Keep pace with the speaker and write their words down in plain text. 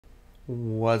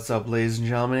What's up, ladies and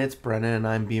gentlemen? It's Brennan and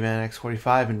I'm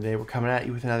BManX45, and today we're coming at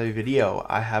you with another video.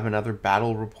 I have another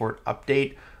battle report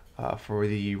update for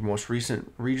the most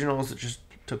recent regionals that just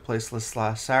took place this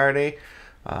last Saturday.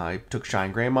 I took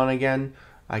ShineGrey again.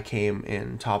 I came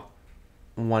in top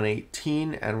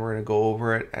 118, and we're going to go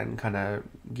over it and kind of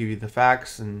give you the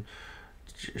facts and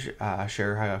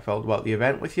share how I felt about the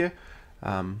event with you.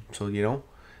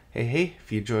 Hey,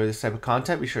 if you enjoy this type of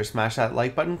content, be sure to smash that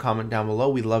like button, comment down below.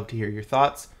 We'd love to hear your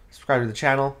thoughts. Subscribe to the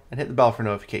channel, and hit the bell for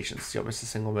notifications so you don't miss a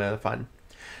single minute of fun.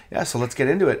 Yeah, so let's get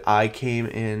into it. I came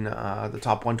in the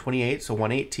top 128, so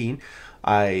 118.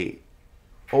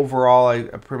 Overall, I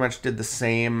pretty much did the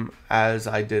same as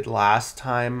I did last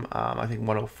time. I think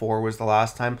 104 was the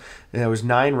last time. And there was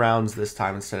 9 rounds this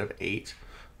time instead of 8.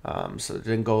 So it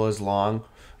didn't go as long,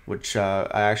 which I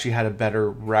actually had a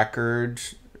better record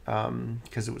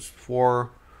because it was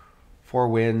four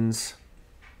wins.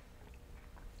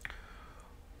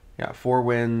 Yeah, 4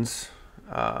 wins,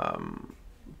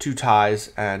 2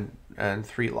 ties, and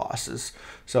 3 losses.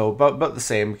 So about the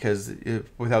same, because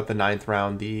without the 9th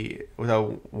round,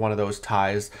 without one of those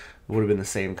ties, it would have been the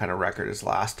same kind of record as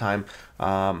last time.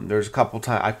 There's a couple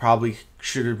times I probably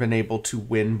should have been able to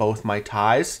win both my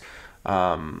ties.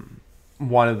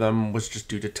 One of them was just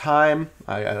due to time.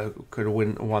 I could have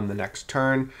won the next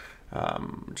turn.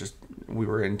 Just we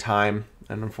were in time,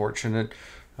 and unfortunate.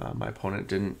 My opponent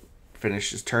didn't finish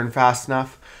his turn fast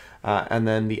enough. And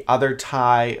then the other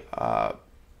tie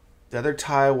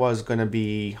was going to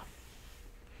be.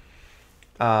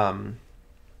 I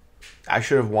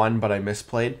should have won, but I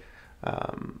misplayed.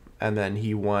 And then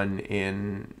he won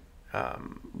in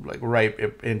like right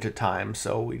into time,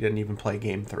 so we didn't even play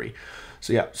game 3.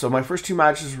 So yeah, so my first 2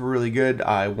 matches were really good.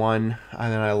 I won,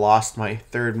 and then I lost my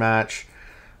 3rd match.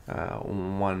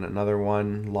 Won another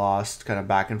one, lost, kind of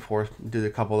back and forth, did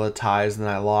a couple of ties, and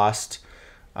then I lost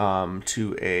in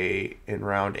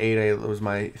round 8. It was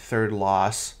my 3rd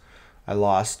loss. I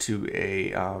lost to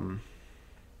I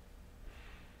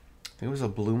think it was a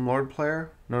Bloom Lord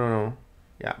player. No.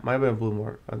 Yeah, it might have been a Bloom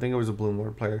Lord. I think it was a Bloom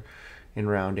Lord player in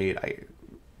round 8. I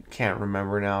can't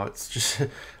remember now. It's just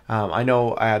I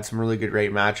know I had some really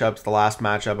great matchups. The last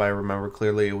matchup I remember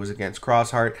clearly, it was against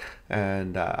Crossheart,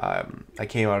 and I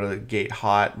came out of the gate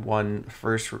hot, won the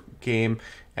first game,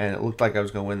 and it looked like I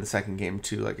was going to win the second game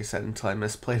too, like I said, until I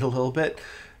misplayed a little bit.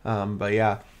 But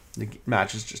yeah, the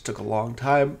matches just took a long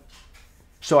time.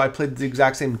 So I played the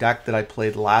exact same deck that I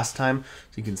played last time.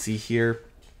 So you can see here,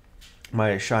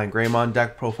 my ShineGrey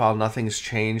deck profile, nothing's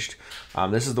changed.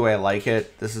 This is the way I like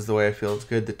it. This is the way I feel it's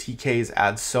good. The TKs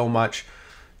add so much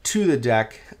to the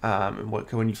deck.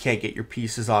 When you can't get your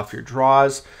pieces off your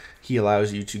draws, he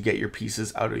allows you to get your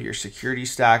pieces out of your security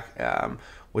stack,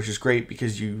 which is great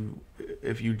because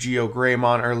if you Geo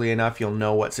Greymon early enough, you'll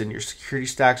know what's in your security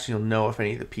stacks. So you'll know if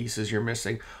any of the pieces you're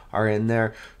missing are in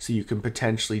there. So you can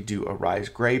potentially do a Rise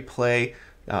Gray play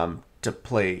to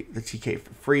play the TK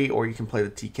for free, or you can play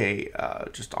the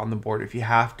TK just on the board if you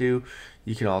have to.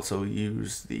 You can also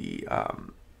use the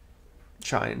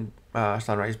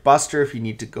Sunrise Buster if you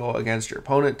need to go against your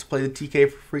opponent to play the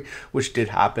TK for free, which did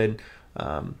happen.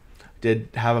 Did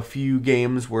have a few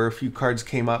games where a few cards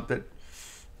came up that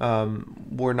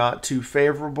were not too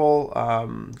favorable.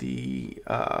 The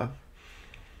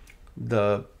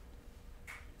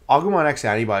Agumon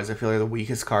X-Antibodies, I feel, are the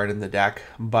weakest card in the deck,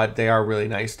 but they are really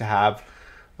nice to have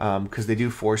because they do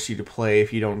force you to play.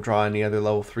 If you don't draw any other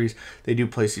level 3s, they do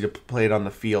place you to play it on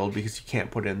the field because you can't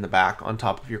put it in the back on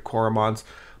top of your Koromons.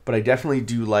 But I definitely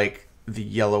do like the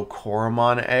yellow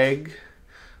Koromon egg,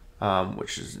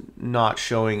 which is not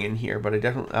showing in here, but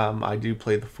I do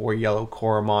play the 4 yellow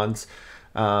Koromons,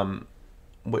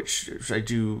 which I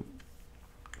do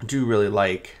really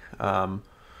like.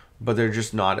 But they're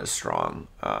just not as strong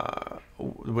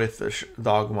with the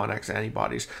Agumon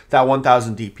X-Antibodies. That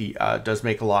 1000 DP does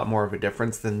make a lot more of a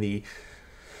difference than the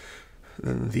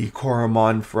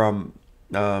Koromon from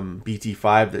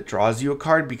BT5 that draws you a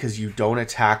card, because you don't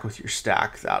attack with your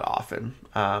stack that often.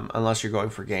 Unless you're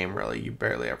going for game, really. You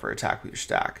barely ever attack with your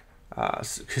stack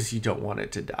because you don't want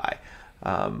it to die.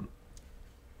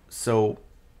 So,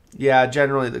 yeah,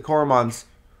 generally the Koromon's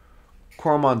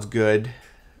good.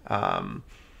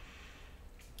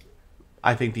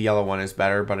 I think the yellow one is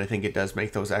better, but I think it does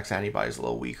make those X-Antibodies a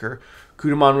little weaker.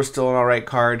 Kudamon was still an alright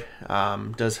card.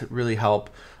 Does really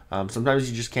help. Sometimes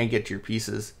you just can't get to your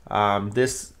pieces.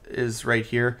 This is right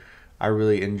here. I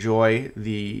really enjoy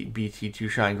the BT2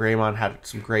 ShineGrey. Had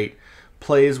some great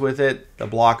plays with it. The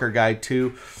blocker guide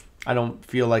too. I don't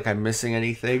feel like I'm missing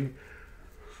anything.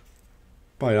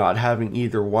 by not having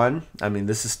either one. I mean,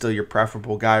 this is still your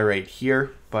preferable guy right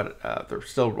here, but they're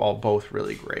still all both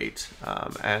really great.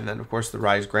 And then of course the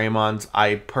Rise Greymons,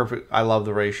 I love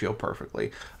the ratio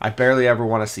perfectly. I barely ever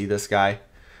want to see this guy.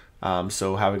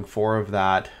 So having 4 of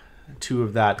that, 2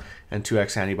 of that, and 2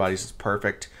 X-Antibodies is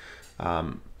perfect.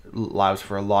 Allows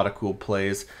for a lot of cool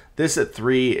plays. This at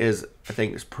 3 is, I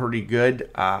think, is pretty good.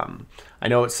 I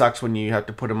know it sucks when you have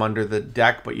to put them under the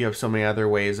deck, but you have so many other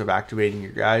ways of activating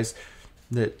your guys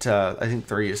that I think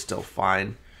 3 is still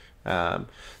fine.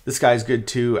 This guy's good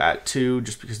too at 2,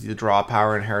 just because the draw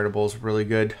power inheritable is really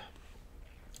good.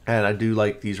 And I do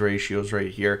like these ratios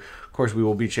right here. Of course, we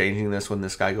will be changing this when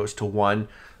this guy goes to 1.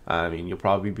 I mean, you'll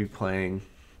probably be playing,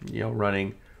 you know,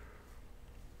 running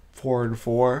 4 and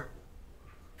 4.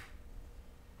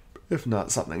 If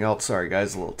not something else. Sorry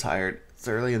guys, a little tired. It's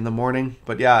early in the morning.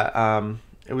 But yeah,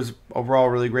 it was overall a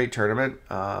really great tournament.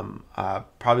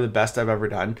 Probably the best I've ever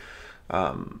done,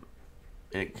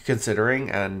 considering.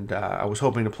 And I was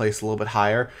hoping to place a little bit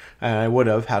higher. And I would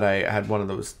have had I had one of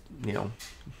those, you know,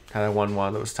 had I won one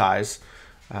of those ties.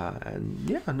 And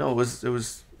yeah, no, it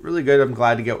was really good. I'm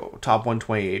glad to get top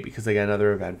 128 because I get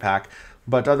another event pack.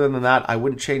 But other than that, I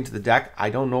wouldn't change the deck. I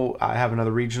don't know. I have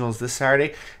another regionals this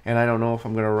Saturday, and I don't know if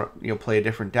I'm gonna, you know, play a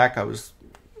different deck. I was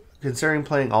considering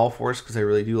playing All Force because I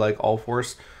really do like All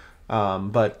Force.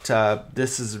 But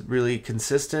this is really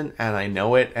consistent, and I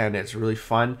know it, and it's really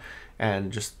fun,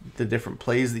 and just the different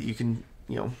plays that you can,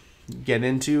 you know, get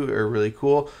into are really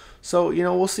cool. So you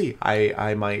know, we'll see.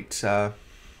 I might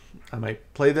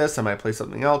play this. I might play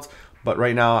something else. But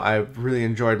right now, I've really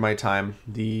enjoyed my time.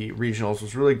 The regionals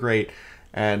was really great.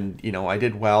 And, you know, I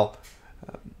did well.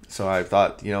 So I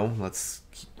thought, you know,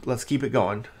 let's keep it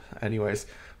going. Anyways.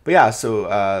 But yeah,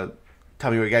 so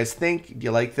tell me what you guys think. Do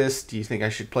you like this? Do you think I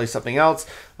should play something else?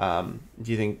 Do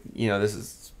you think, you know, this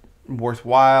is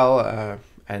worthwhile?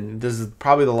 And this is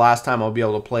probably the last time I'll be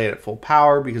able to play it at full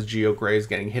power because GeoGrey is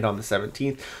getting hit on the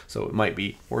 17th. So it might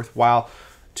be worthwhile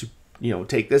to, you know,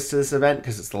 take this to this event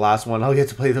because it's the last one I'll get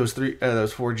to play those 4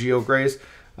 GeoGreys.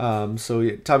 So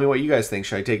tell me what you guys think.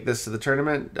 Should I take this to the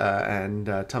tournament? And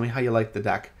tell me how you like the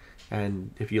deck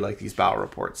and if you like these battle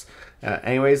reports.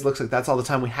 Anyways, looks like that's all the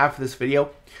time we have for this video.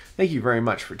 Thank you very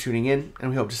much for tuning in,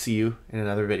 and we hope to see you in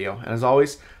another video. And as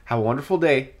always, have a wonderful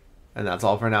day, and that's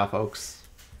all for now, folks.